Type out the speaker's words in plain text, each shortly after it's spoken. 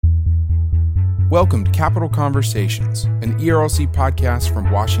Welcome to Capital Conversations, an ERLC podcast from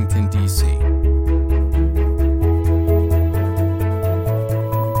Washington, D.C.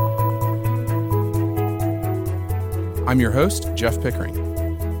 I'm your host, Jeff Pickering.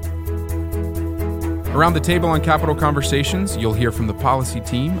 Around the table on Capital Conversations, you'll hear from the policy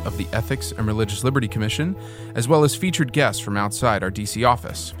team of the Ethics and Religious Liberty Commission, as well as featured guests from outside our D.C.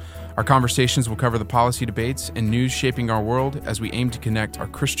 office. Our conversations will cover the policy debates and news shaping our world as we aim to connect our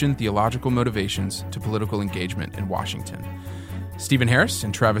Christian theological motivations to political engagement in Washington. Stephen Harris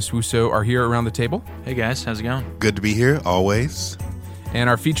and Travis Wuso are here around the table. Hey guys, how's it going? Good to be here, always. And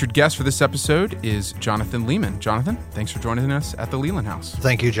our featured guest for this episode is Jonathan Leeman. Jonathan, thanks for joining us at the Leland House.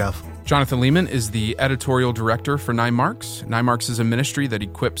 Thank you, Jeff. Jonathan Leeman is the editorial director for 9 Marks. 9 Marks is a ministry that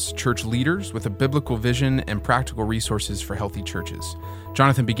equips church leaders with a biblical vision and practical resources for healthy churches.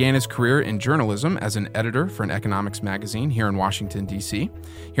 Jonathan began his career in journalism as an editor for an economics magazine here in Washington, D.C.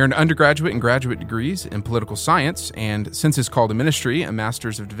 He earned undergraduate and graduate degrees in political science, and since his call to ministry, a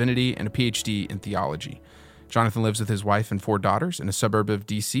Master's of Divinity and a Ph.D. in theology. Jonathan lives with his wife and 4 daughters in a suburb of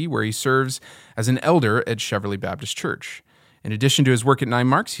D.C., where he serves as an elder at Cheverly Baptist Church. In addition to his work at 9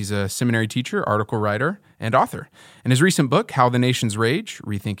 Marks, he's a seminary teacher, article writer, and author. And his recent book, How the Nations Rage,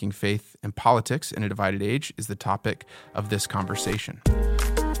 Rethinking Faith and Politics in a Divided Age, is the topic of this conversation.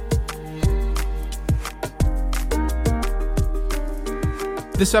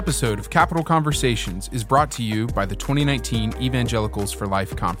 This episode of Capital Conversations is brought to you by the 2019 Evangelicals for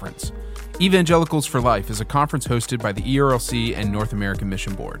Life Conference. Evangelicals for Life is a conference hosted by the ERLC and North American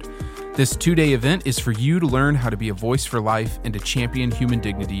Mission Board. This 2-day event is for you to learn how to be a voice for life and to champion human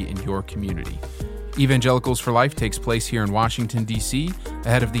dignity in your community. Evangelicals for Life takes place here in Washington, D.C.,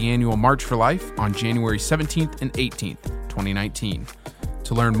 ahead of the annual March for Life on January 17th and 18th, 2019.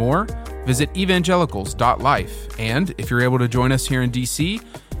 To learn more, visit evangelicals.life, and if you're able to join us here in D.C.,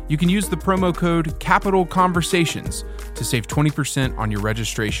 you can use the promo code Capital Conversations to save 20% on your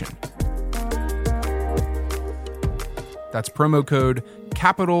registration. That's promo code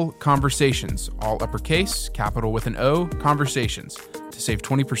Capital Conversations, all uppercase, capital with an O, Conversations, to save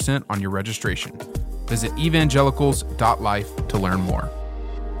 20% on your registration. Visit evangelicals.life to learn more.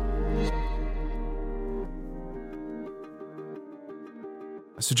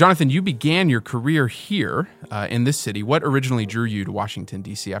 So, Jonathan, you began your career here in this city. What originally drew you to Washington,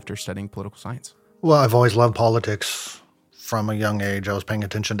 D.C. after studying political science? Well, I've always loved politics from a young age. I was paying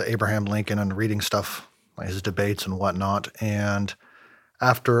attention to Abraham Lincoln and reading stuff, like his debates and whatnot. And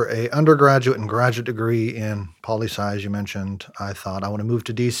after a undergraduate and graduate degree in poli-sci, as you mentioned, I thought I want to move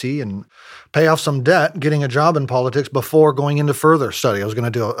to D.C. and pay off some debt, getting a job in politics before going into further study. I was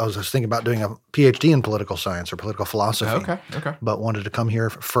thinking about doing a Ph.D. in political science or political philosophy. Okay. But wanted to come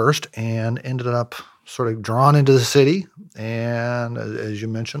here first and ended up sort of drawn into the city. And as you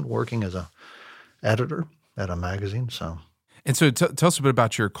mentioned, working as an editor at a magazine. And so tell us a bit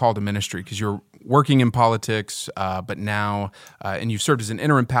about your call to ministry, because you're working in politics, but now, and you've served as an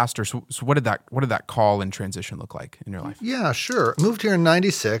interim pastor. So what did that call and transition look like in your life? Yeah, sure. Moved here in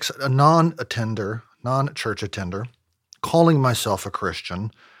 96, a non-church attender, calling myself a Christian,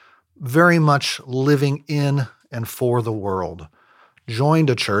 very much living in and for the world.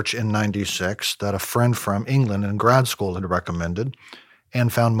 Joined a church in 96 that a friend from England in grad school had recommended,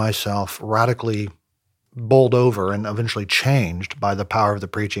 and found myself radically bowled over and eventually changed by the power of the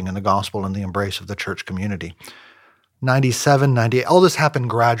preaching and the gospel and the embrace of the church community. 97, 98, all this happened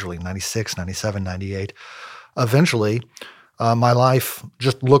gradually, 96, 97, 98. Eventually, my life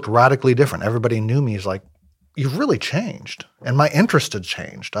just looked radically different. Everybody knew me as like, you've really changed. And my interest had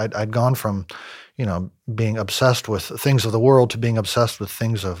changed. I'd gone from, being obsessed with things of the world to being obsessed with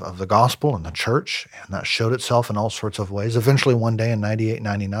things of the gospel and the church, and that showed itself in all sorts of ways. Eventually, one day in 98,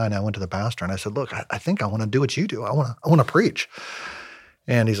 99, I went to the pastor and I said, look, I think I want to do what you do. I want to preach.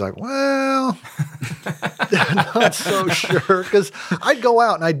 And he's like, well, not so sure, because I'd go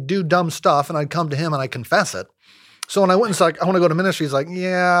out and I'd do dumb stuff and I'd come to him and I'd confess it. So when I went and said, I want to go to ministry, he's like,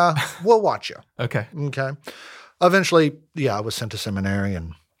 yeah, we'll watch you. Okay. Eventually, I was sent to seminary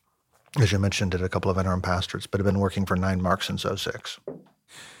and, as you mentioned, did a couple of interim pastorates, but have been working for 9 Marks since 06.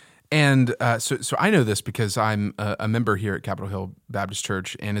 And so I know this because I'm a member here at Capitol Hill Baptist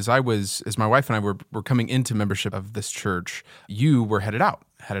Church, and as my wife and I were coming into membership of this church, you were headed out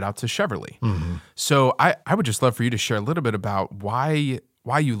to Cheverly. Mm-hmm. So I would just love for you to share a little bit about why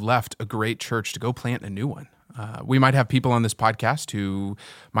you left a great church to go plant a new one. We might have people on this podcast who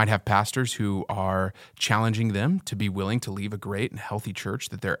might have pastors who are challenging them to be willing to leave a great and healthy church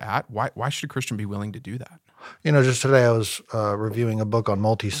that they're at. Why should a Christian be willing to do that? Just today I was reviewing a book on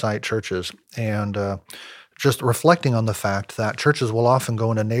multi-site churches, and just reflecting on the fact that churches will often go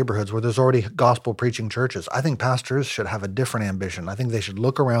into neighborhoods where there's already gospel preaching churches. I think pastors should have a different ambition. I think they should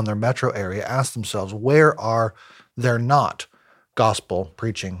look around their metro area, ask themselves, where are there not gospel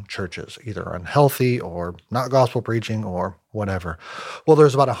preaching churches, either unhealthy or not gospel preaching or whatever? Well,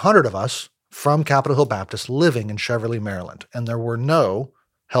 there's about 100 of us from Capitol Hill Baptist living in Cheverly, Maryland, and there were no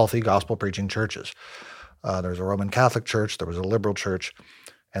healthy gospel preaching churches. There's a Roman Catholic church, there was a liberal church,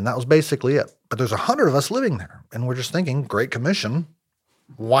 and that was basically it. But there's 100 of us living there, and we're just thinking, Great Commission,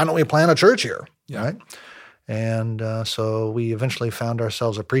 why don't we plant a church here, right? And so we eventually found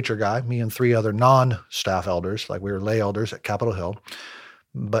ourselves a preacher guy, me and 3 other non-staff elders, like we were lay elders at Capitol Hill,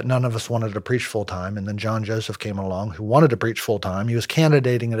 but none of us wanted to preach full-time. And then John Joseph came along who wanted to preach full-time. He was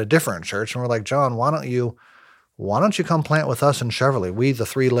candidating at a different church, and we're like, John, why don't you come plant with us in Cheverly? We, the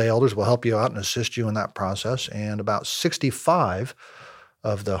 3 lay elders, will help you out and assist you in that process. And about 65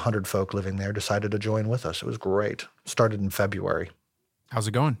 of the 100 folk living there decided to join with us. It was great. Started in February. How's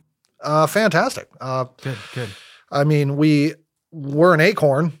it going? Fantastic. Good. I mean, we're an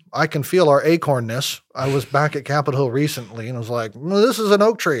acorn. I can feel our acornness. I was back at Capitol Hill recently and I was like, this is an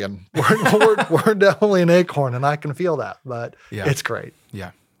oak tree and we're definitely an acorn, and I can feel that, but it's great.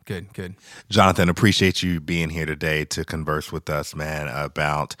 Yeah. Good. Jonathan, appreciate you being here today to converse with us, man,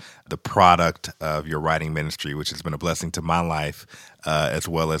 about the product of your writing ministry, which has been a blessing to my life, as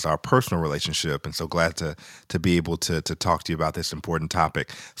well as our personal relationship. And so glad to be able to talk to you about this important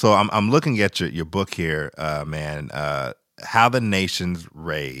topic. So I'm looking at your book here, man, How the Nations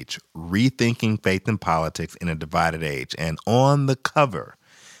Rage, Rethinking Faith and Politics in a Divided Age. And on the cover,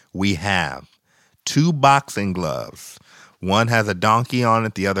 we have 2 boxing gloves. One has a donkey on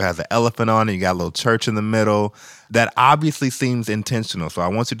it. The other has an elephant on it. You got a little church in the middle. That obviously seems intentional. So I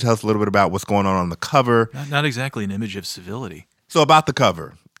want you to tell us a little bit about what's going on the cover. Not exactly an image of civility. So about the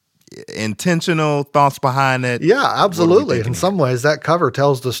cover, intentional thoughts behind it. Yeah, absolutely. In some ways, that cover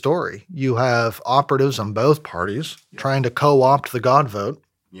tells the story. You have operatives on both parties trying to co-opt the God vote.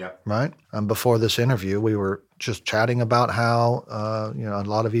 Yeah. Right. Before this interview, we were just chatting about how a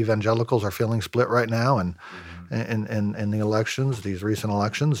lot of evangelicals are feeling split right now, and in the elections, these recent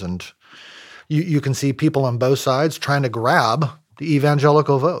elections, and you can see people on both sides trying to grab the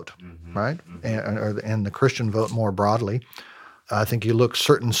evangelical vote, right, and the Christian vote more broadly. I think you look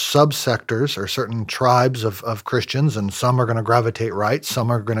certain subsectors or certain tribes of Christians, and some are going to gravitate right,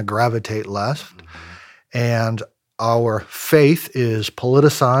 some are going to gravitate left, and our faith is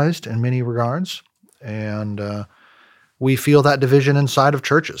politicized in many regards, and we feel that division inside of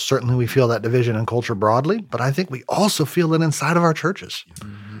churches. Certainly we feel that division in culture broadly, but I think we also feel it inside of our churches.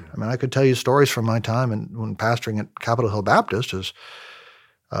 I mean, I could tell you stories from my time when pastoring at Capitol Hill Baptist as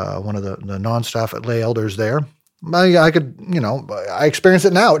one of the non-staff lay elders there. I experience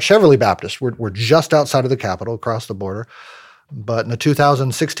it now at Cheverly Baptist. We're just outside of the Capitol, across the border. But in the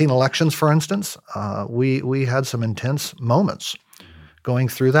 2016 elections, for instance, we had some intense moments going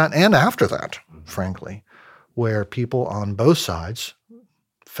through that and after that, frankly, where people on both sides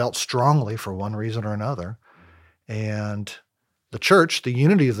felt strongly for one reason or another. And the church, the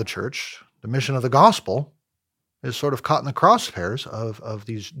unity of the church, the mission of the gospel is sort of caught in the crosshairs of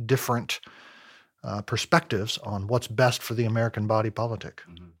these different perspectives on what's best for the American body politic.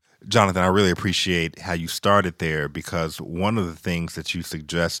 Jonathan, I really appreciate how you started there, because one of the things that you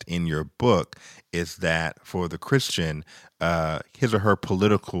suggest in your book is that for the Christian, his or her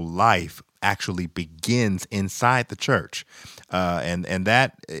political life actually begins inside the church. And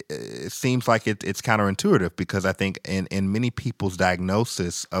that it seems like it's counterintuitive, because I think in many people's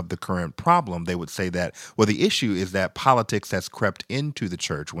diagnosis of the current problem, they would say that, well, the issue is that politics has crept into the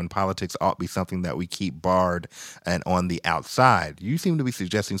church when politics ought to be something that we keep barred and on the outside. You seem to be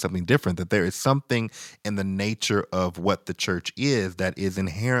suggesting something different, that there is something in the nature of what the church is that is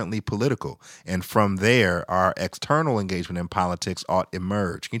inherently political. And from there, our external engagement in politics ought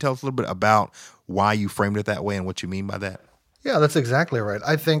emerge. Can you tell us a little bit about why you framed it that way and what you mean by that? Yeah, that's exactly right.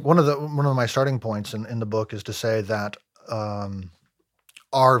 I think one of my starting points in the book is to say that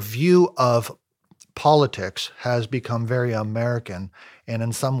our view of politics has become very American, and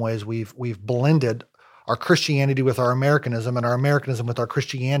in some ways we've blended our Christianity with our Americanism and our Americanism with our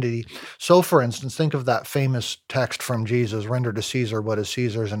Christianity. So, for instance, think of that famous text from Jesus, "Render to Caesar what is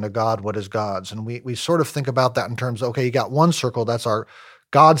Caesar's and to God what is God's." And we sort of think about that in terms of, okay, you got one circle, that's our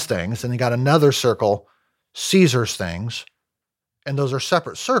God's things, and you got another circle, Caesar's things, and those are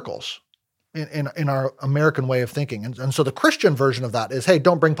separate circles in our American way of thinking. And so the Christian version of that is, hey,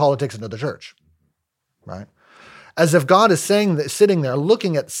 don't bring politics into the church, right? As if God is saying that, sitting there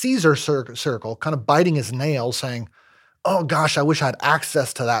looking at Caesar's circle, kind of biting his nails, saying, oh gosh, I wish I had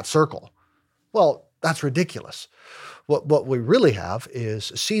access to that circle. Well, That's ridiculous. What we really have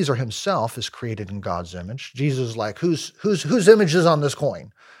is Caesar himself is created in God's image. Jesus is like, whose image is on this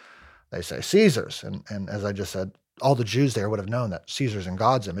coin? They say Caesar's. And as I just said, all the Jews there would have known that Caesar's in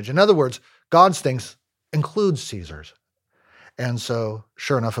God's image. In other words, God's things include Caesar's. And so,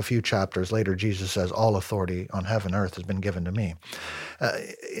 sure enough, a few chapters later, Jesus says, all authority on heaven and earth has been given to me.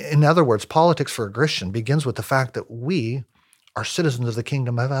 In other words, politics for a Christian begins with the fact that we are citizens of the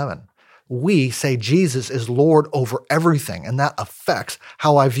kingdom of heaven. We say Jesus is Lord over everything, and that affects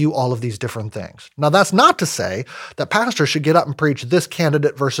how I view all of these different things. Now, that's not to say that pastors should get up and preach this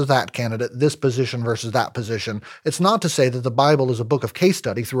candidate versus that candidate, this position versus that position. It's not to say that the Bible is a book of case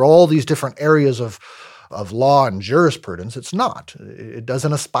study through all these different areas of law and jurisprudence. It's not. It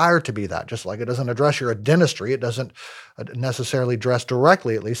doesn't aspire to be that, just like it doesn't address your dentistry. It doesn't necessarily address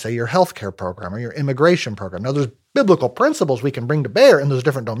directly, at least, say, your healthcare program or your immigration program. Now, there's biblical principles we can bring to bear in those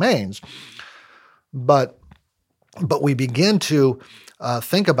different domains, but we begin to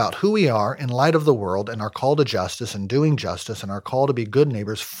think about who we are in light of the world and our call to justice and doing justice and our call to be good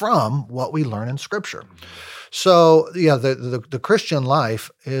neighbors from what we learn in Scripture. So, yeah, the Christian life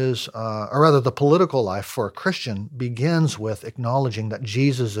is, or rather the political life for a Christian begins with acknowledging that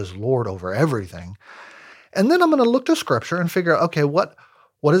Jesus is Lord over everything. And then I'm going to look to Scripture and figure out, okay, what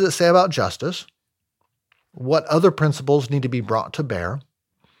does it say about justice? What other principles need to be brought to bear?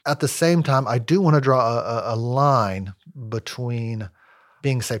 At the same time, I do want to draw a line between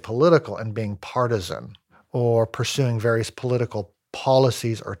being, say, political and being partisan or pursuing various political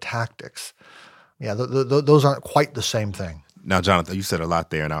policies or tactics. Yeah, those aren't quite the same thing. Now, Jonathan, you said a lot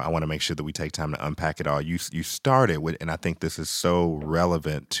there, and I want to make sure that we take time to unpack it all. You started with, and I think this is so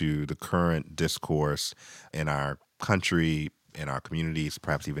relevant to the current discourse in our country, in our communities,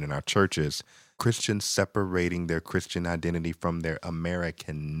 perhaps even in our churches, Christians separating their Christian identity from their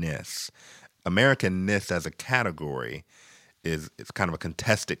Americanness. Americanness as a category is kind of a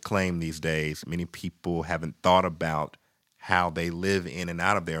contested claim these days. Many people haven't thought about how they live in and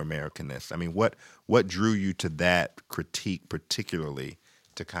out of their Americanness. I mean, what drew you to that critique particularly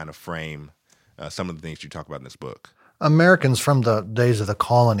to kind of frame some of the things you talk about in this book? Americans from the days of the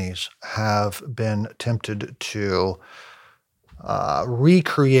colonies have been tempted to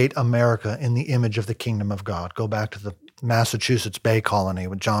recreate America in the image of the kingdom of God. Go back to the Massachusetts Bay Colony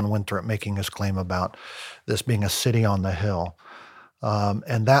with John Winthrop making his claim about this being a city on the hill.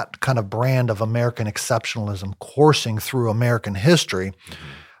 And that kind of brand of American exceptionalism coursing through American history,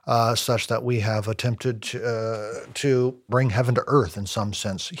 such that we have attempted to bring heaven to earth in some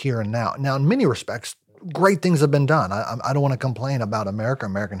sense here and now. Now, in many respects, great things have been done. I don't want to complain about America,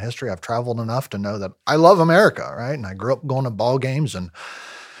 American history. I've traveled enough to know that I love America, right? And I grew up going to ball games and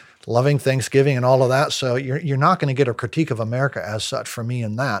loving Thanksgiving and all of that. So you're not going to get a critique of America as such from me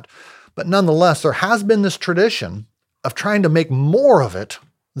in that. But nonetheless, there has been this tradition of trying to make more of it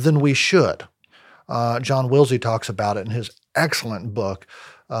than we should. John Wilsey talks about it in his excellent book,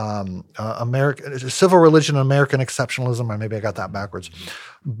 Civil Religion and American Exceptionalism. Or maybe I got that backwards.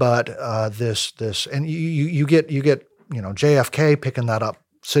 But this, and you get JFK picking that up,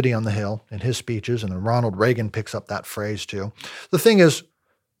 City on the Hill, in his speeches, and then Ronald Reagan picks up that phrase too. The thing is,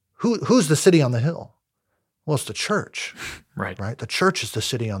 who's the city on the hill? Well, it's the church, right? The church is the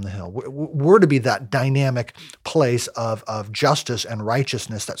city on the hill. We're to be that dynamic place of justice and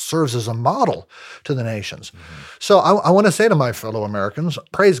righteousness that serves as a model to the nations. Mm-hmm. So I want to say to my fellow Americans,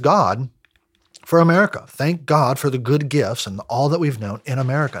 praise God for America. Thank God for the good gifts and all that we've known in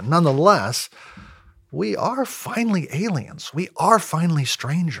America. Nonetheless, we are finally aliens. We are finally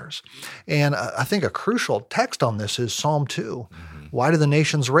strangers. And I think a crucial text on this is Psalm 2. Mm-hmm. Why do the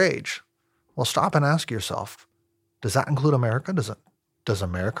nations rage? Well, stop and ask yourself, does that include America? Does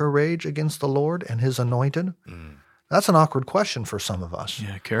America rage against the Lord and his anointed? Mm. That's an awkward question for some of us.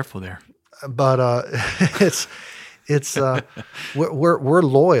 Yeah, careful there. But we're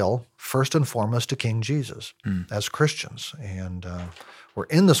loyal first and foremost to King Jesus as Christians. And we're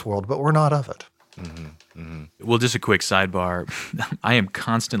in this world, but we're not of it. Mm-hmm. Mm-hmm. Well, just a quick sidebar. I am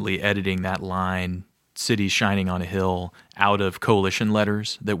constantly editing that line, city shining on a hill, out of coalition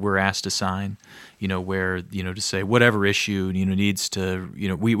letters that we're asked to sign, where, to say whatever issue, needs to,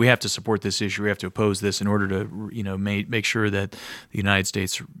 we have to support this issue, we have to oppose this in order to, make sure that the United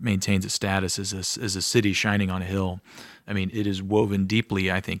States maintains its status as a city shining on a hill. I mean, it is woven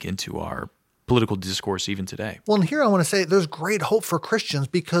deeply, I think, into our political discourse even today. Well, and here I want to say there's great hope for Christians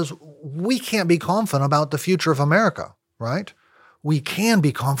because we can't be confident about the future of America, right? We can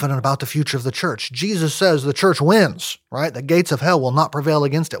be confident about the future of the church. Jesus says the church wins, right? The gates of hell will not prevail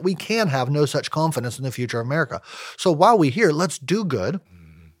against it. We can have no such confidence in the future of America. So while we're here, let's do good.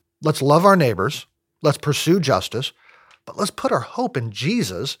 Let's love our neighbors. Let's pursue justice, but let's put our hope in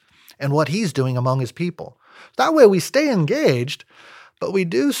Jesus and what he's doing among his people. That way we stay engaged, but we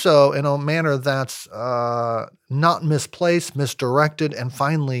do so in a manner that's not misplaced, misdirected, and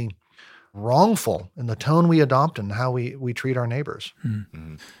finally wrongful in the tone we adopt and how we treat our neighbors.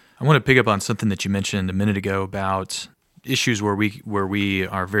 Mm-hmm. I want to pick up on something that you mentioned a minute ago about issues where we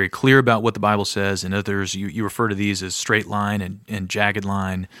are very clear about what the Bible says, and others you refer to these as straight line and jagged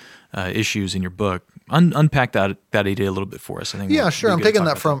line issues in your book. Unpack that idea a little bit for us. I think. Yeah, sure. I'm taking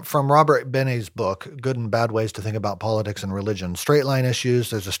that from Robert Benet's book, Good and Bad Ways to Think About Politics and Religion. Straight line issues.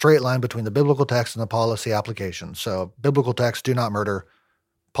 There's a straight line between the biblical text and the policy application. So biblical text, do not murder.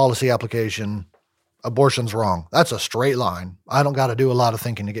 Policy application, abortion's wrong. That's a straight line. I don't got to do a lot of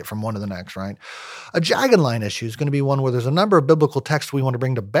thinking to get from one to the next, right? A jagged line issue is going to be one where there's a number of biblical texts we want to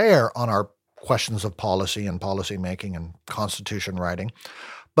bring to bear on our questions of policy and policy making and constitution writing.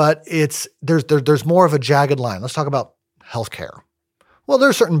 But there's more of a jagged line. Let's talk about healthcare. Well,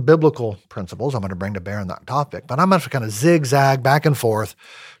 there's certain biblical principles I'm going to bring to bear on that topic, but I'm going to kind of zigzag back and forth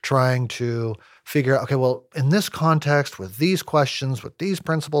trying to figure out, okay, well, in this context, with these questions, with these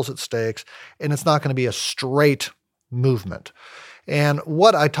principles at stakes, and it's not going to be a straight movement. And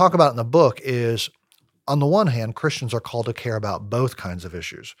what I talk about in the book is, on the one hand, Christians are called to care about both kinds of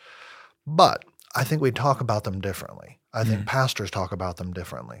issues, but I think we talk about them differently. I think pastors talk about them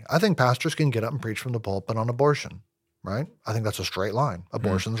differently. I think pastors can get up and preach from the pulpit on abortion, right? I think that's a straight line.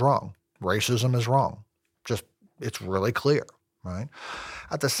 Abortion's wrong. Racism is wrong. Just, it's really clear, right?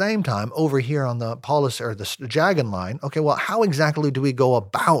 At the same time, over here on the policy or the jagged line, okay, well, how exactly do we go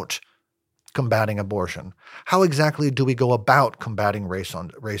about combating abortion? How exactly do we go about combating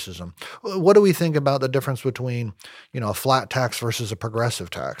racism? What do we think about the difference between, a flat tax versus a progressive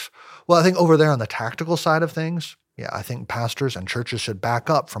tax? Well, I think over there on the tactical side of things, yeah, I think pastors and churches should back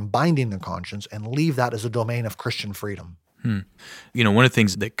up from binding their conscience and leave that as a domain of Christian freedom. One of the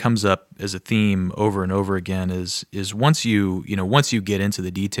things that comes up as a theme over and over again is once you get into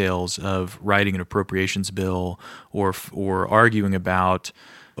the details of writing an appropriations bill or arguing about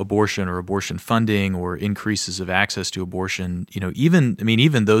abortion or abortion funding or increases of access to abortion,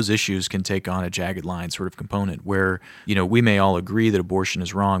 even those issues can take on a jagged line sort of component where, we may all agree that abortion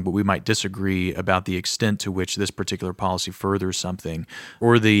is wrong, but we might disagree about the extent to which this particular policy furthers something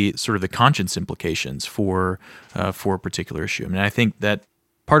or the sort of the conscience implications for a particular issue. I mean, I think that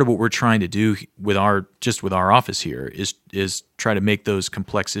part of what we're trying to do with our office here is try to make those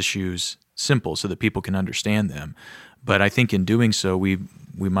complex issues simple so that people can understand them. But I think in doing so, we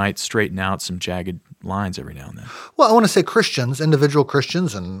might straighten out some jagged lines every now and then. Well, I want to say Christians, individual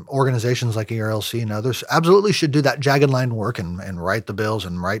Christians and organizations like ERLC and others absolutely should do that jagged line work and write the bills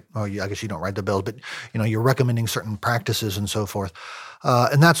and I guess you don't write the bills, but you're recommending certain practices and so forth.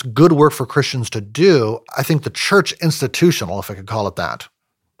 And that's good work for Christians to do. I think the church institutional, if I could call it that,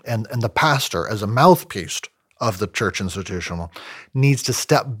 and the pastor as a mouthpiece of the church institutional needs to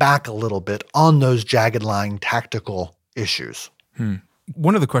step back a little bit on those jagged line tactical issues.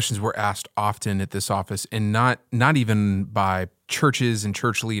 One of the questions we're asked often at this office, and not even by churches and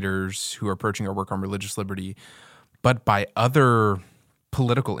church leaders who are approaching our work on religious liberty, but by other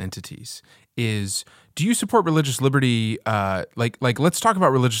political entities, is, do you support religious liberty? Like let's talk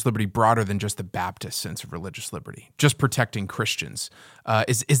about religious liberty broader than just the Baptist sense of religious liberty, just protecting Christians.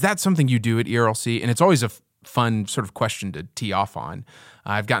 Is that something you do at ERLC? And it's always a fun sort of question to tee off on.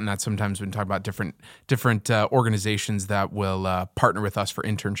 I've gotten that sometimes when talking about different organizations that will partner with us for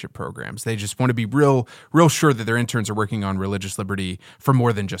internship programs. They just want to be real sure that their interns are working on religious liberty for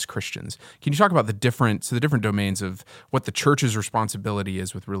more than just Christians. Can you talk about the different domains of what the church's responsibility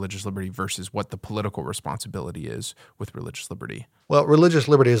is with religious liberty versus what the political responsibility is with religious liberty? Well, religious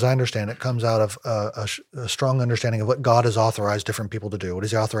liberty, as I understand it, comes out of a strong understanding of what God has authorized different people to do. What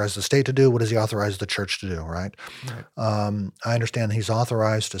does he authorize the state to do? What does he authorize the church to do, right? I understand he's authorized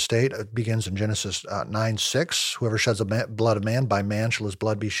the state. It begins in Genesis 9:6. Whoever sheds the blood of man, by man shall his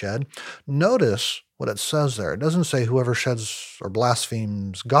blood be shed. Notice what it says there. It doesn't say whoever sheds or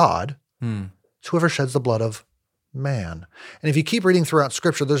blasphemes God. It's whoever sheds the blood of man. And if you keep reading throughout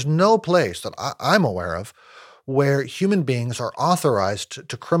Scripture, there's no place that I'm aware of where human beings are authorized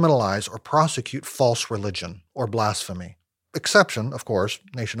to criminalize or prosecute false religion or blasphemy. Exception, of course,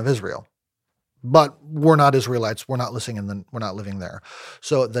 nation of Israel. But we're not Israelites. We're not living there.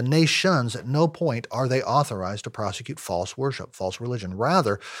 So the nations, at no point are they authorized to prosecute false worship, false religion.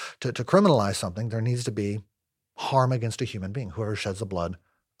 Rather, to criminalize something, there needs to be harm against a human being, whoever sheds the blood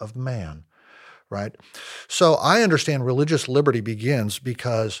of man, right? So I understand religious liberty begins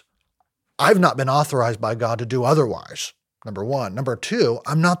because I've not been authorized by God to do otherwise. number one. Number two,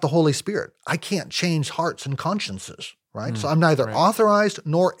 I'm not the Holy Spirit. I can't change hearts and consciences, right? So I'm neither authorized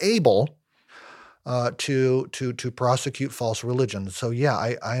nor able to prosecute false religion. So yeah,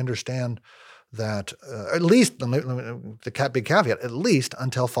 I understand that at least, the big caveat, at least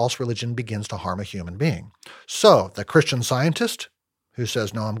until false religion begins to harm a human being. So the Christian scientist who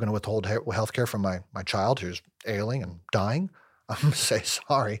says, no, I'm going to withhold health care from my child who's ailing and dying, I'm going to say,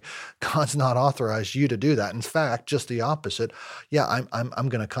 sorry, God's not authorized you to do that. In fact, just the opposite. Yeah, I'm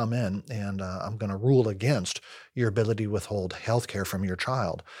going to come in and I'm going to rule against your ability to withhold health care from your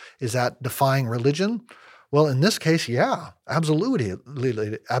child. Is that defying religion? Well, in this case, yeah, absolutely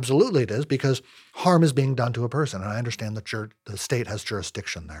it is, because harm is being done to a person, and I understand that the state has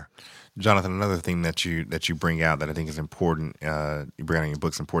jurisdiction there. Jonathan, another thing that you bring out that I think is important, you bring out in your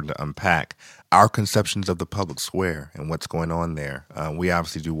book's important to unpack, our conceptions of the public square and what's going on there. We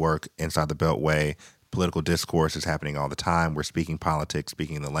obviously do work inside the Beltway. Political discourse is happening all the time. We're speaking politics,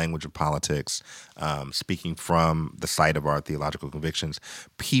 speaking the language of politics, speaking from the site of our theological convictions.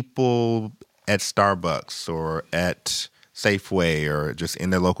 People at Starbucks or at Safeway or just in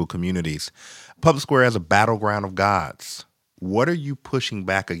their local communities, public square as a battleground of gods. What are you pushing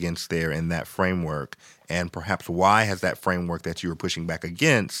back against there in that framework? And perhaps why has that framework that you were pushing back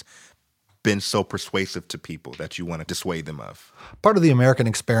against been so persuasive to people that you want to dissuade them of? Part of the American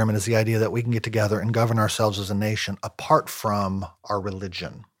experiment is the idea that we can get together and govern ourselves as a nation apart from our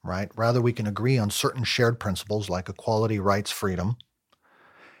religion, right? Rather, we can agree on certain shared principles like equality, rights, freedom.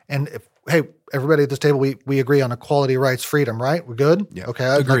 And hey, everybody at this table, we agree on equality, rights, freedom, right? We're good? Yeah. Okay.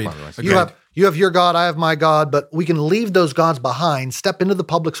 Agreed. You have your God, I have my God, but we can leave those gods behind, step into the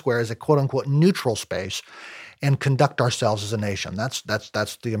public square as a quote unquote neutral space, and conduct ourselves as a nation. That's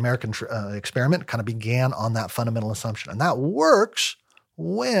the American experiment. It kind of began on that fundamental assumption. And that works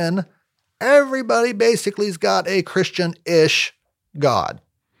when everybody basically has got a Christian-ish God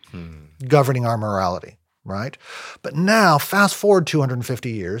governing our morality, right? But now, fast forward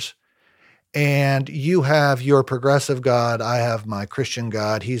 250 years, and you have your progressive God, I have my Christian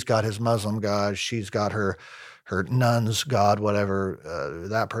God, he's got his Muslim God, she's got her nun's God, whatever,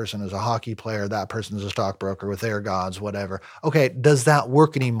 that person is a hockey player, that person is a stockbroker with their gods, whatever. Okay, does that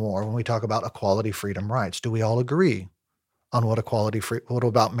work anymore when we talk about equality, freedom, rights? Do we all agree on what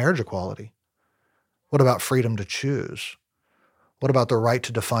about marriage equality? What about freedom to choose? What about the right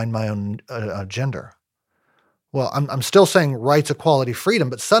to define my own gender? Well, I'm still saying rights, equality, freedom,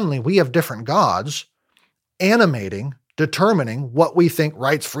 but suddenly we have different gods animating, determining what we think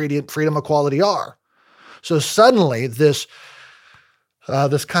rights, freedom, equality are. So suddenly this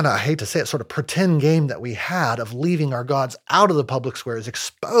kind of, I hate to say it, sort of pretend game that we had of leaving our gods out of the public square is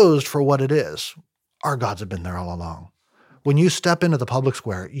exposed for what it is. Our gods have been there all along. When you step into the public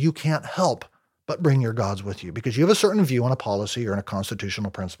square, you can't help but bring your gods with you because you have a certain view on a policy or on a constitutional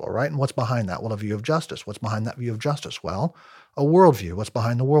principle, right? And what's behind that? Well, a view of justice. What's behind that view of justice? Well, a worldview. What's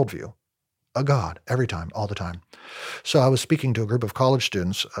behind the worldview? A God, every time, all the time. So I was speaking to a group of college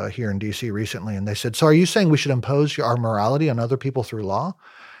students here in D.C. recently, and they said, so are you saying we should impose our morality on other people through law?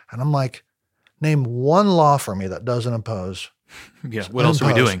 And I'm like, name one law for me that doesn't impose. Yeah, what else are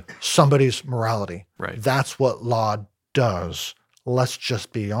we doing? Somebody's morality. Right. That's what law does. Let's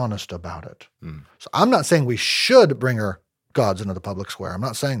just be honest about it. So I'm not saying we should bring our gods into the public square. I'm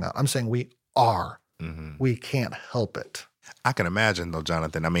not saying that. I'm saying we are. Mm-hmm. We can't help it. I can imagine, though,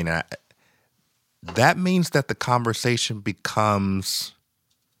 Jonathan. I mean, that means that the conversation becomes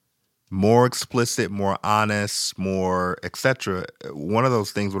more explicit, more honest, more et cetera. One of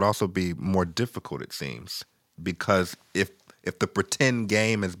those things would also be more difficult, it seems, because if the pretend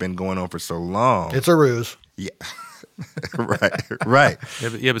game has been going on for so long. It's a ruse. Yeah. Right.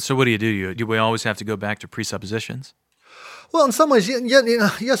 Yeah, but so what do? Do we always have to go back to presuppositions? Well, in some ways,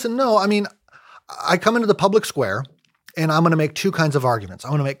 yes and no. I mean, I come into the public square, and I'm going to make two kinds of arguments. I'm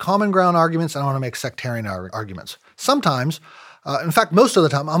going to make common ground arguments, and I want to make sectarian arguments. Sometimes, in fact, most of the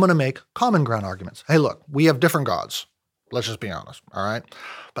time, I'm going to make common ground arguments. Hey, look, we have different gods. Let's just be honest, all right?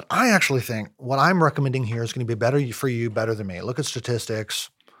 But I actually think what I'm recommending here is going to be better for you, better than me. Look at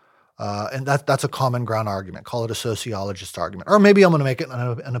statistics. And that's a common ground argument. Call it a sociologist argument. Or maybe I'm going to make it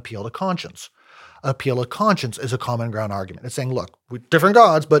an appeal to conscience. An appeal to conscience is a common ground argument. It's saying, look, we're different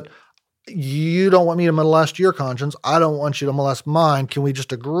gods, but you don't want me to molest your conscience. I don't want you to molest mine. Can we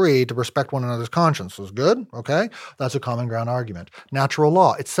just agree to respect one another's consciences? Good? Okay? That's a common ground argument. Natural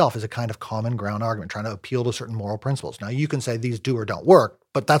law itself is a kind of common ground argument, trying to appeal to certain moral principles. Now, you can say these do or don't work,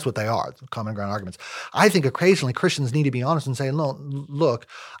 but that's what they are, common ground arguments. I think occasionally Christians need to be honest and say, no, look,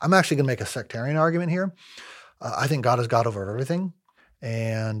 I'm actually going to make a sectarian argument here. I think God is God over everything.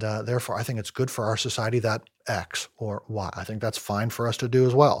 And therefore, I think it's good for our society that X or Y. I think that's fine for us to do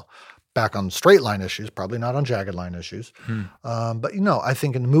as well. Back on straight line issues, probably not on jagged line issues. But I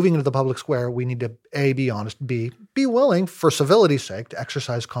think in moving into the public square, we need to A, be honest, B, be willing for civility's sake to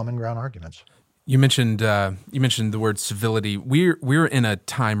exercise common ground arguments. You mentioned the word civility. We're in a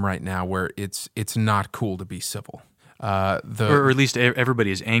time right now where it's not cool to be civil. Or at least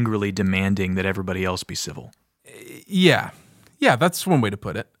everybody is angrily demanding that everybody else be civil. Yeah, that's one way to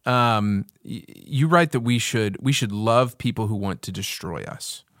put it. You write that we should love people who want to destroy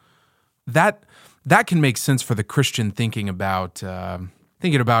us. That can make sense for the Christian thinking about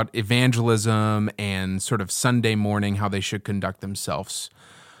evangelism and sort of Sunday morning, how they should conduct themselves.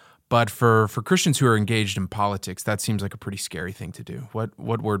 But for Christians who are engaged in politics, that seems like a pretty scary thing to do. What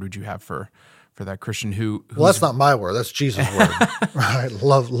word would you have for that Christian who? Well, that's not my word. That's Jesus' word. Right?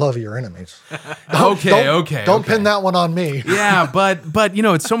 Love your enemies. Okay. Don't pin that one on me. Yeah, but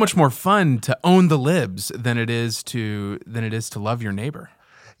it's so much more fun to own the libs than it is to love your neighbor.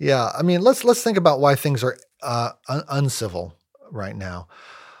 Yeah, I mean, let's think about why things are uncivil right now,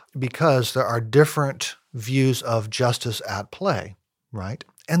 because there are different views of justice at play, right?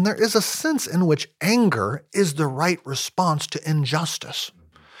 And there is a sense in which anger is the right response to injustice.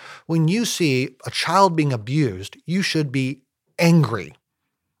 When you see a child being abused, you should be angry,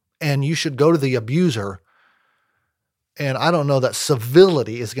 and you should go to the abuser. And I don't know that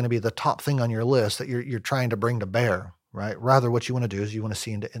civility is going to be the top thing on your list that you're trying to bring to bear. Right. Rather, what you want to do is you want to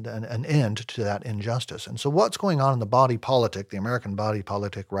see an end to that injustice. And so what's going on in the body politic, the American body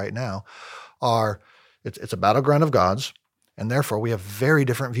politic right now, it's a battleground of gods, and therefore we have very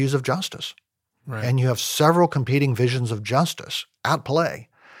different views of justice. Right. And you have several competing visions of justice at play.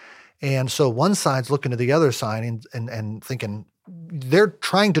 And so one side's looking to the other side and thinking, they're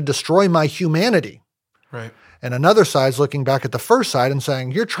trying to destroy my humanity. Right. And another side's looking back at the first side and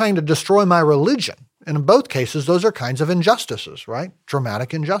saying, you're trying to destroy my religion. And in both cases, those are kinds of injustices, right?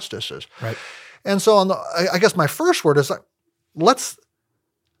 Dramatic injustices. Right. And so I guess my first word is like, let's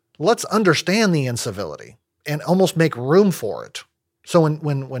understand the incivility and almost make room for it. So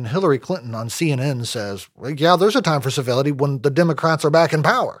when Hillary Clinton on CNN says, well, yeah, there's a time for civility when the Democrats are back in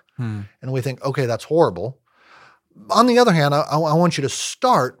power. And we think, okay, that's horrible. On the other hand, I want you to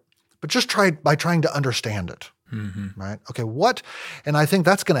start, but just trying to understand it. Right? Okay, what? And I think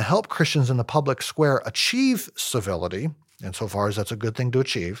that's going to help Christians in the public square achieve civility, insofar as that's a good thing to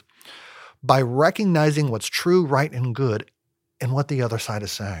achieve, by recognizing what's true, right, and good in what the other side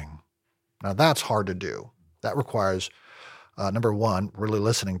is saying. Now, that's hard to do. That requires, number one, really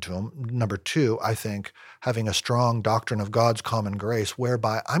listening to them. Number two, I think, having a strong doctrine of God's common grace,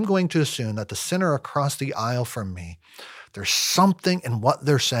 whereby I'm going to assume that the sinner across the aisle from me, there's something in what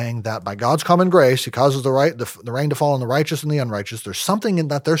they're saying that by God's common grace, He causes the rain to fall on the righteous and the unrighteous. There's something in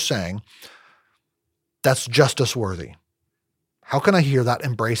that they're saying that's justice worthy. How can I hear that,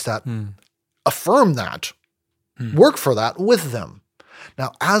 embrace that, affirm that, work for that with them?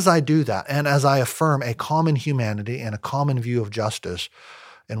 Now, as I do that, and as I affirm a common humanity and a common view of justice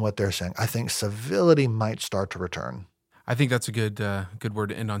in what they're saying, I think civility might start to return. I think that's a good word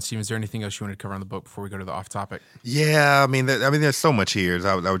to end on. Stephen, is there anything else you wanted to cover on the book before we go to the off topic? Yeah, I mean, there's so much here.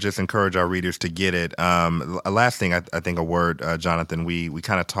 I would just encourage our readers to get it. A last thing, I think a word, Jonathan, we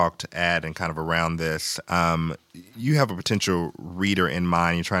kind of talked at and kind of around this. You have a potential reader in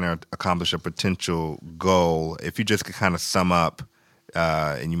mind. You're trying to accomplish a potential goal. If you just could kind of sum up,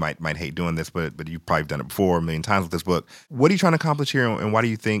 and you might hate doing this, but you've probably done it before a million times with this book. What are you trying to accomplish here, and why do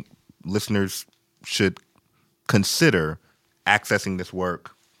you think listeners should consider accessing this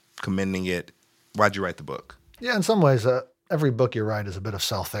work, commending it? Why'd you write the book? Yeah, in some ways, every book you write is a bit of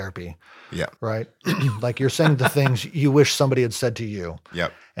self-therapy. Yeah. Right? Like you're saying the things you wish somebody had said to you.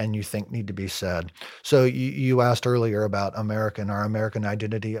 Yep. And you think need to be said. So you asked earlier about our American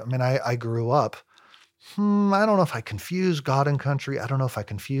identity. I mean, I grew up, I don't know if I confuse God and country. I don't know if I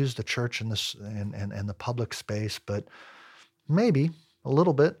confuse the church and the public space, but maybe a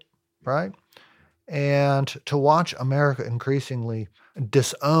little bit, right? And to watch America increasingly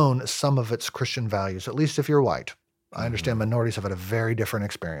disown some of its Christian values, at least if you're white. I understand minorities have had a very different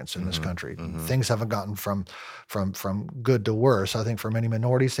experience in this country. Things haven't gotten from good to worse. I think for many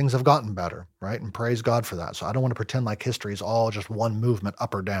minorities, things have gotten better, right? And praise God for that. So I don't want to pretend like history is all just one movement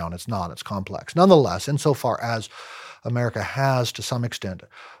up or down. It's not. It's complex. Nonetheless, insofar as America has, to some extent,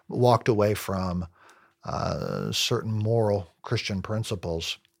 walked away from certain moral Christian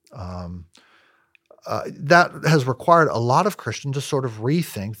principles, that has required a lot of Christians to sort of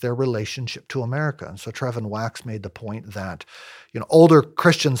rethink their relationship to America. And so Trevin Wax made the point that, older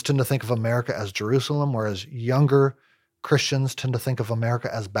Christians tend to think of America as Jerusalem, whereas younger Christians tend to think of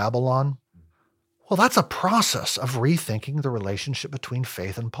America as Babylon. Well, that's a process of rethinking the relationship between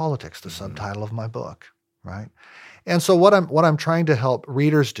faith and politics, the subtitle of my book, right? And so what I'm trying to help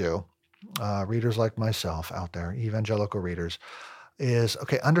readers do, readers like myself out there, evangelical readers, is,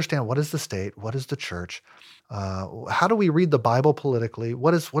 okay, understand what is the state, what is the church, how do we read the Bible politically,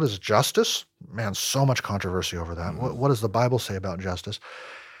 what is justice? Man, so much controversy over that. What does the Bible say about justice?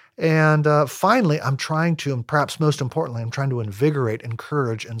 And finally, I'm trying to, and perhaps most importantly, I'm trying to invigorate,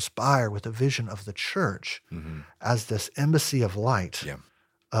 encourage, inspire with a vision of the church as this embassy of light,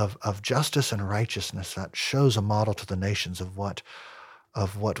 of justice and righteousness that shows a model to the nations of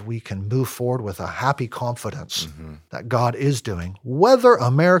what we can move forward with a happy confidence that God is doing, whether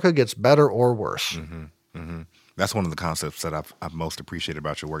America gets better or worse. That's one of the concepts that I've most appreciated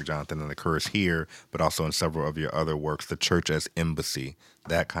about your work, Jonathan, and occurs here, but also in several of your other works, the church as embassy,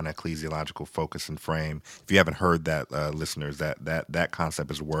 that kind of ecclesiological focus and frame. If you haven't heard that, listeners, that concept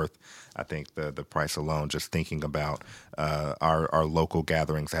is worth, I think, the price alone, just thinking about our local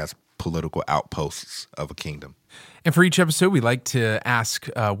gatherings as political outposts of a kingdom. And for each episode, we like to ask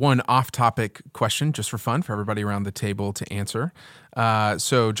one off-topic question just for fun for everybody around the table to answer.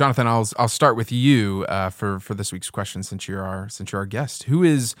 So, Jonathan, I'll start with you for this week's question, since you're our guest. Who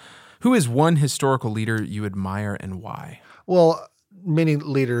is one historical leader you admire and why? Well, many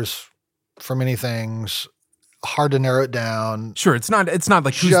leaders for many things. Hard to narrow it down. Sure, it's not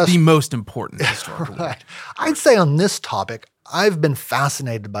like who's the most important historical leader. Right. I'd say on this topic, I've been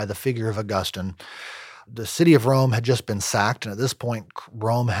fascinated by the figure of Augustine. The city of Rome had just been sacked, and at this point,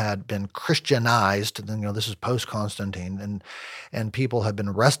 Rome had been Christianized. And, this is post-Constantine, and people had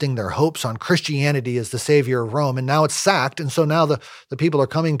been resting their hopes on Christianity as the savior of Rome, and now it's sacked. And so now the people are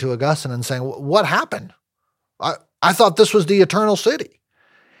coming to Augustine and saying, "What happened? I thought this was the eternal city."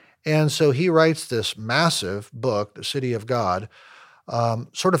 And so he writes this massive book, The City of God,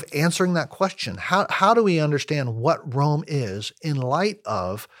 sort of answering that question. How do we understand what Rome is in light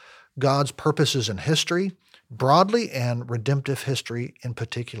of God's purposes in history broadly and redemptive history in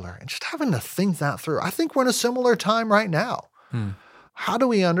particular? And just having to think that through. I think we're in a similar time right now. How do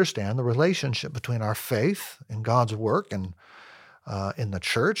we understand the relationship between our faith in God's work and in the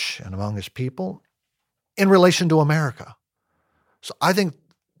church and among his people in relation to America? So I think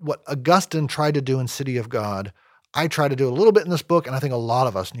what Augustine tried to do in City of God, I try to do a little bit in this book, and I think a lot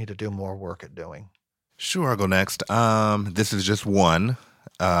of us need to do more work at doing. Sure, I'll go next. This is just one.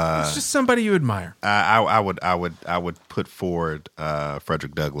 It's just somebody you admire. I would put forward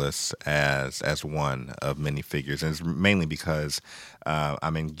Frederick Douglass as one of many figures, and it's mainly because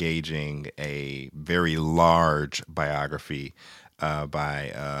I'm engaging a very large biography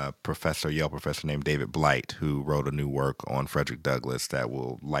by a Yale professor named David Blight, who wrote a new work on Frederick Douglass that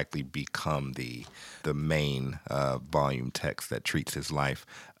will likely become the main volume text that treats his life.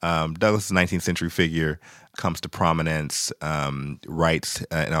 Douglass is a 19th century figure, comes to prominence, writes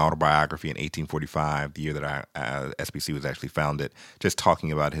an autobiography in 1845, the year that SBC was actually founded, just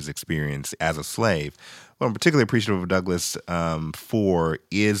talking about his experience as a slave. What I'm particularly appreciative of Douglass for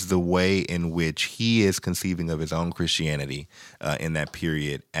is the way in which he is conceiving of his own Christianity in that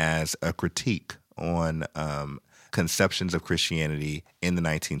period as a critique on conceptions of Christianity in the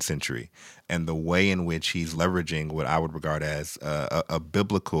 19th century, and the way in which he's leveraging what I would regard as a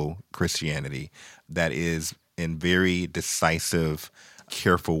biblical Christianity that is in very decisive,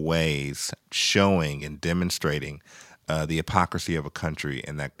 careful ways showing and demonstrating the hypocrisy of a country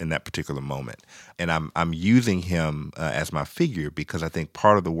in that particular moment. And I'm using him as my figure because I think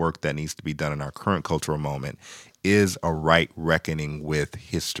part of the work that needs to be done in our current cultural moment is a right reckoning with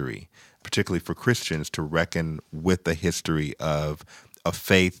history, particularly for Christians to reckon with the history of a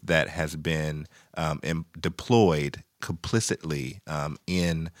faith that has been deployed complicitly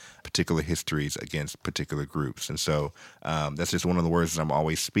in particular histories against particular groups. And so that's just one of the words that I'm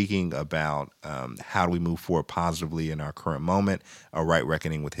always speaking about. How do we move forward positively in our current moment? A right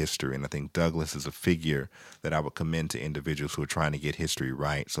reckoning with history. And I think Douglass is a figure that I would commend to individuals who are trying to get history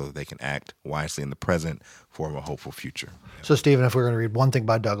right so that they can act wisely in the present for a hopeful future. So, Stephen, if we're going to read one thing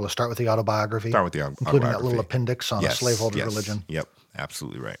by Douglass, start with the autobiography. Start with the autobiography. Including that little appendix on slaveholder religion. Yep,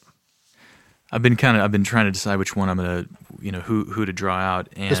 absolutely right. I've been trying to decide which one I'm gonna, who to draw out.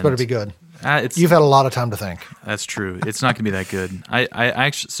 And this better be good. You've had a lot of time to think. That's true. It's not gonna be that good. I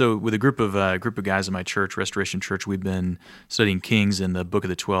actually, so with a group of guys in my church, Restoration Church, we've been studying Kings and the Book of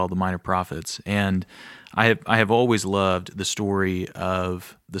the 12, the Minor Prophets, and I have always loved the story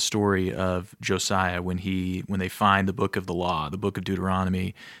of Josiah when they find the book of the law, the book of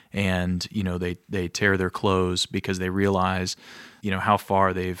Deuteronomy, and they tear their clothes because they realize how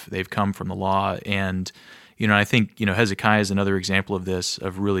far they've come from the law. And I think, Hezekiah is another example of this,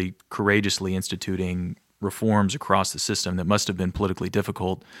 of really courageously instituting reforms across the system that must have been politically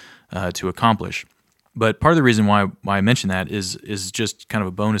difficult to accomplish. But part of the reason why I mention that is just kind of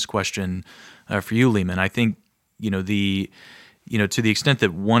a bonus question for you, Leeman. I think, to the extent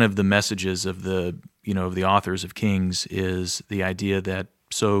that one of the messages of the authors of Kings is the idea that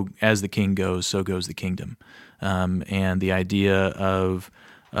so as the king goes, so goes the kingdom, and the idea of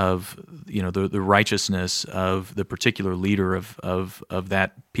the righteousness of the particular leader of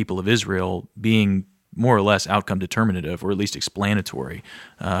that people of Israel being more or less outcome determinative, or at least explanatory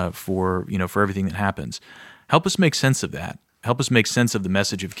for everything that happens. Help us make sense of that. Help us make sense of the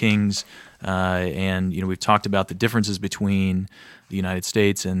message of Kings, and we've talked about the differences between the United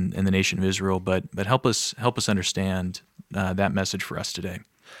States and the nation of Israel, but help us understand that message for us today.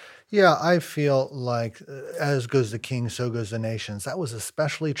 Yeah, I feel like as goes the king, so goes the nations. That was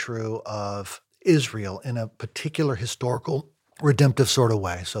especially true of Israel in a particular historical, redemptive sort of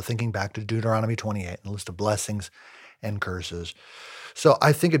way. So thinking back to Deuteronomy 28, the list of blessings and curses. So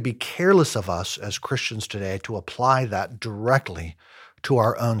I think it'd be careless of us as Christians today to apply that directly to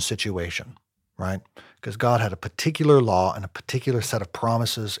our own situation, right? Because God had a particular law and a particular set of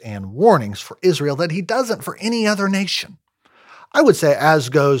promises and warnings for Israel that he doesn't for any other nation. I would say as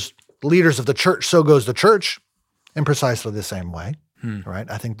goes leaders of the church, so goes the church in precisely the same way, right?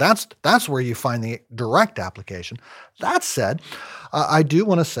 I think that's where you find the direct application. That said, I do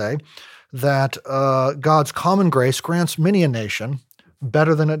want to say that God's common grace grants many a nation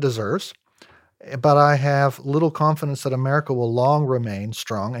better than it deserves, but I have little confidence that America will long remain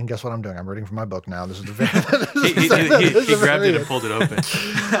strong. And guess what I'm doing? I'm reading from my book now. This is the he grabbed it and pulled it open.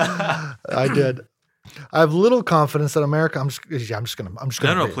 I did. I have little confidence that America. I'm just going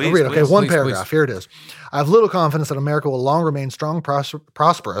to No, read. please, read. Okay, please, one please, paragraph. please. Here it is. I have little confidence that America will long remain strong,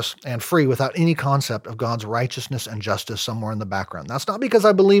 prosperous, and free without any concept of God's righteousness and justice somewhere in the background. That's not because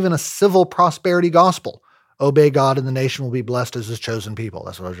I believe in a civil prosperity gospel. Obey God and the nation will be blessed as his chosen people.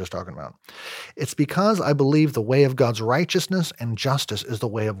 That's what I was just talking about. It's because I believe the way of God's righteousness and justice is the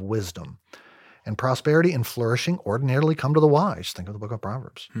way of wisdom. And prosperity and flourishing ordinarily come to the wise. Think of the book of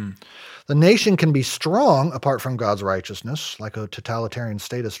Proverbs. The nation can be strong apart from God's righteousness, like a totalitarian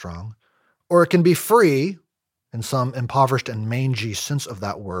state is strong, or it can be free in some impoverished and mangy sense of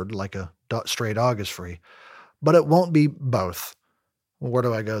that word, like a stray dog is free. But it won't be both. Well, where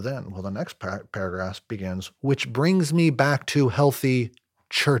do I go then? Well, the next paragraph begins, which brings me back to healthy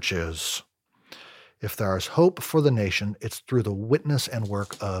churches. If there is hope for the nation, it's through the witness and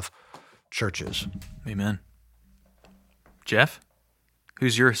work of churches. Amen. Jeff,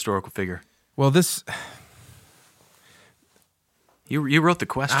 who's your historical figure? Well, this... You wrote the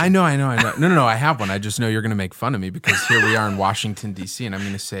question. I know. No, I have one. I just know you're going to make fun of me because here we are in Washington, D.C., and I'm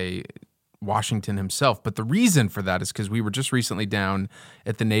going to say Washington himself. But the reason for that is because we were just recently down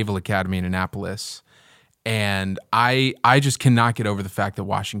at the Naval Academy in Annapolis, and I just cannot get over the fact that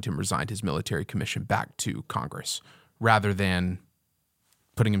Washington resigned his military commission back to Congress rather than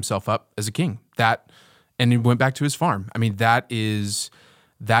putting himself up as a king. And he went back to his farm. I mean, that is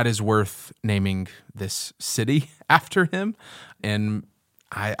worth naming this city after him. And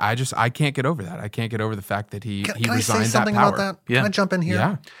I can't get over that. I can't get over the fact that he Can resigned I say something that power. about that? Yeah. Can I jump in here?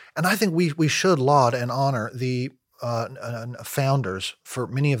 Yeah. And I think we should laud and honor the founders for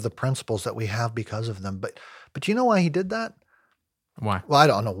many of the principles that we have because of them. But you know why he did that? Why? Well, I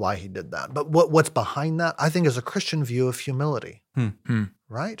don't know why he did that. But what's behind that, I think, is a Christian view of humility.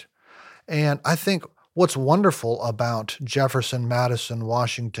 Right? And I think what's wonderful about Jefferson, Madison,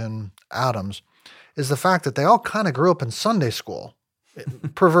 Washington, Adams is the fact that they all kind of grew up in Sunday school,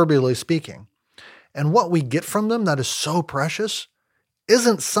 proverbially speaking. And what we get from them that is so precious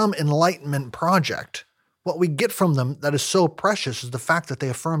isn't some enlightenment project. What we get from them that is so precious is the fact that they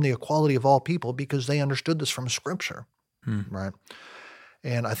affirm the equality of all people because they understood this from Scripture, right?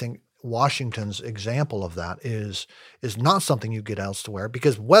 And I think Washington's example of that is not something you get elsewhere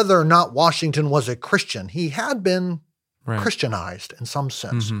because whether or not Washington was a Christian, he had been Christianized in some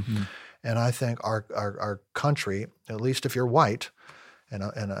sense. And I think our country, at least if you're white and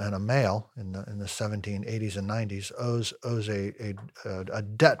a male in the 1780s and 90s, owes a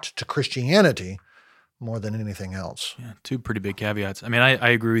debt to Christianity more than anything else. Yeah, two pretty big caveats. I mean, I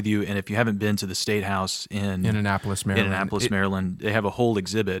agree with you. And if you haven't been to the State House in Annapolis, Maryland, Maryland, they have a whole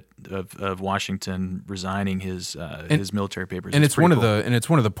exhibit of Washington resigning his military papers. And it's one of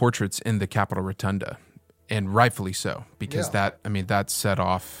the portraits in the Capitol Rotunda, and rightfully so because that set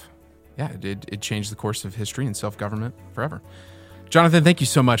off. Yeah, it changed the course of history and self-government forever. Jonathan, thank you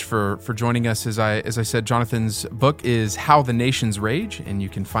so much for joining us. As I said, Jonathan's book is How the Nations Rage, and you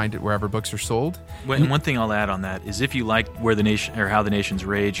can find it wherever books are sold. And one thing I'll add on that is if you like How the Nations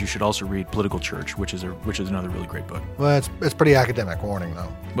Rage, you should also read Political Church, which is another really great book. Well, it's pretty academic, warning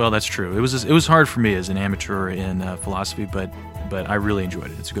though. Well, that's true. It was hard for me as an amateur in philosophy, but I really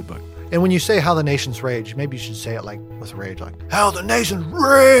enjoyed it. It's a good book. And when you say How the Nations Rage, maybe you should say it like with rage, like How the Nations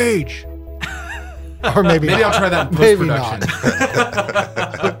Rage. Or maybe I'll try that in post-production.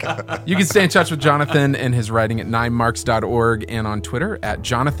 You can stay in touch with Jonathan and his writing at 9marks.org and on Twitter at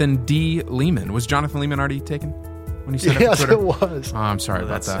Jonathan D. Lehman. Was Jonathan Lehman already taken when you said it on Twitter? Yes, it was. Oh, I'm sorry about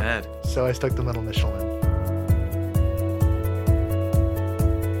That's that. sad. So I stuck the middle initial in.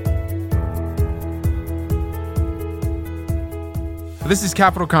 This is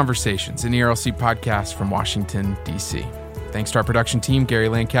Capital Conversations, an ERLC podcast from Washington, D.C. Thanks to our production team, Gary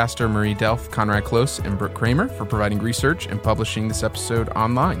Lancaster, Marie Delf, Conrad Close, and Brooke Kramer for providing research and publishing this episode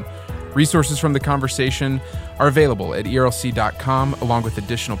online. Resources from the conversation are available at ERLC.com, along with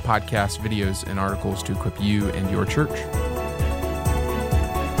additional podcasts, videos, and articles to equip you and your church.